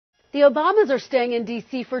The Obamas are staying in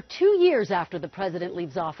D.C. for 2 years after the president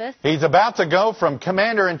leaves office. He's about to go from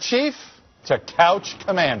commander-in-chief to couch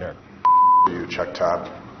commander. You, Chuck Todd.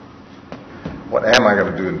 What am I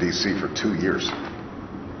going to do in D.C. for 2 years?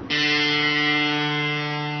 You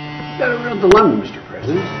got a real dilemma, Mr.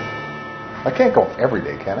 President. I can't go every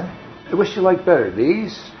day, can I? Which you like better,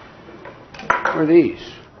 these or these?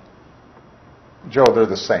 Joe, they're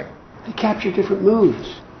the same. They capture different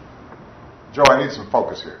moods. Joe, I need some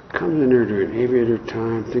focus here. Comes in there during aviator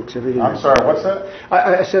time, thinks everything... I'm sorry, what's that?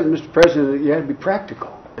 I said, Mr. President, that you had to be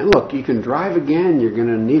practical. And look, you can drive again, you're going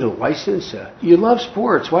to need a license. You love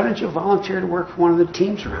sports. Why don't you volunteer to work for one of the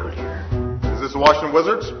teams around here? Is this the Washington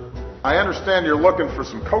Wizards? I understand you're looking for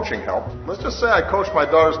some coaching help. Let's just say I coached my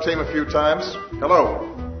daughter's team a few times.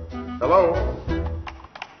 Hello? Hello?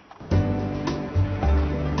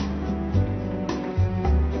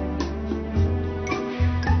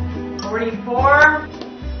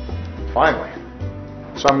 Finally.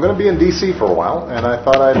 So I'm going to be in D.C. for a while, and I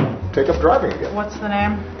thought I'd take up driving again. What's the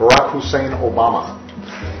name? Barack Hussein Obama.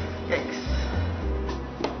 Yikes.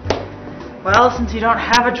 Well, since you don't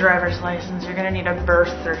have a driver's license, you're going to need a birth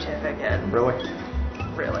certificate. Really?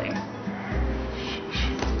 Really.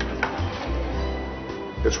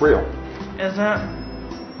 It's real. Is it?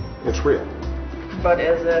 It's real. But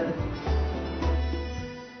is it?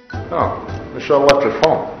 Oh, Michelle left her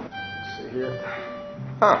phone. Let's see here.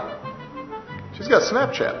 Huh. She's got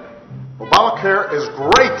Snapchat. Obamacare is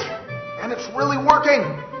great, and it's really working.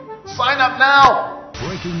 Sign up now.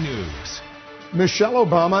 Breaking news. Michelle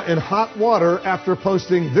Obama in hot water after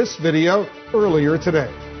posting this video earlier today.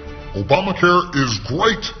 Obamacare is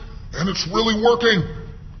great, and it's really working.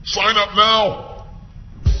 Sign up now.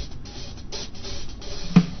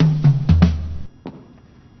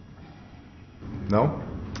 No?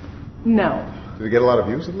 No. Did it get a lot of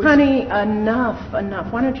views at least? Honey, enough.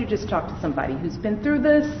 Why don't you just talk to somebody who's been through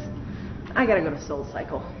this? I gotta go to Soul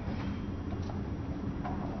Cycle.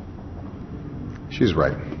 She's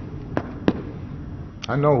right.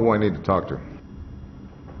 I know who I need to talk to.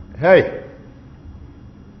 Hey,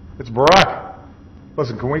 it's Barack.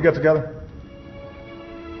 Listen, can we get together?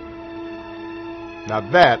 Now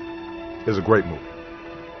that is a great movie.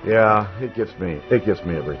 Yeah, it gets me. It gets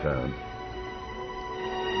me every time.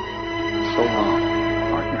 So long,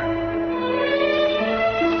 partner.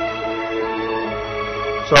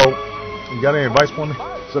 So, you got any advice for me?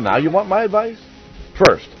 So now you want my advice?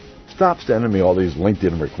 First, stop sending me all these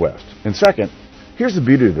LinkedIn requests. And second, here's the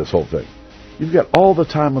beauty of this whole thing. You've got all the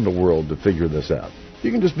time in the world to figure this out.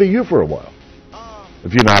 You can just be you for a while.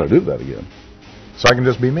 If you know how to do that again. So I can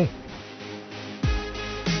just be me.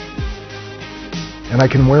 And I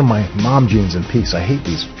can wear my mom jeans in peace. I hate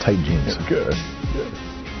these tight jeans. Good.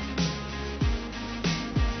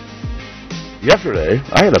 Yesterday,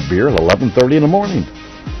 I had a beer at 11:30 in the morning.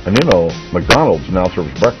 And you know, McDonald's now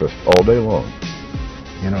serves breakfast all day long.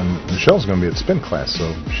 You know, Michelle's going to be at spin class,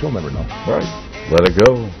 so she'll never know. Right. Let it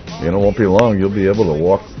go. You know, it won't be long. You'll be able to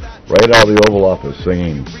walk right out of the Oval Office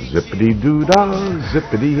singing zippity-doo-dah,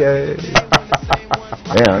 zippity-yay.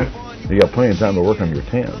 And you got plenty of time to work on your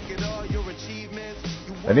tan.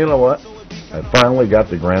 And you know what? I finally got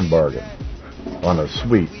the grand bargain on a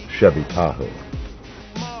sweet Chevy Tahoe.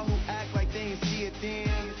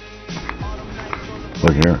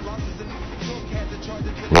 Look here.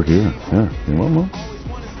 Look here. Yeah. You want more?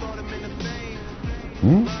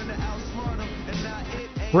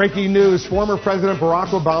 Breaking news, former President Barack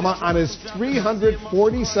Obama on his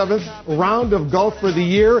 347th round of golf for the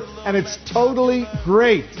year, and it's totally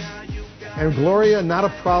great. And Gloria, not a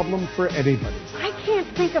problem for anybody. I can't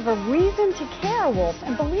think of a reason to care, Wolf,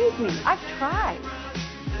 and believe me, I've tried.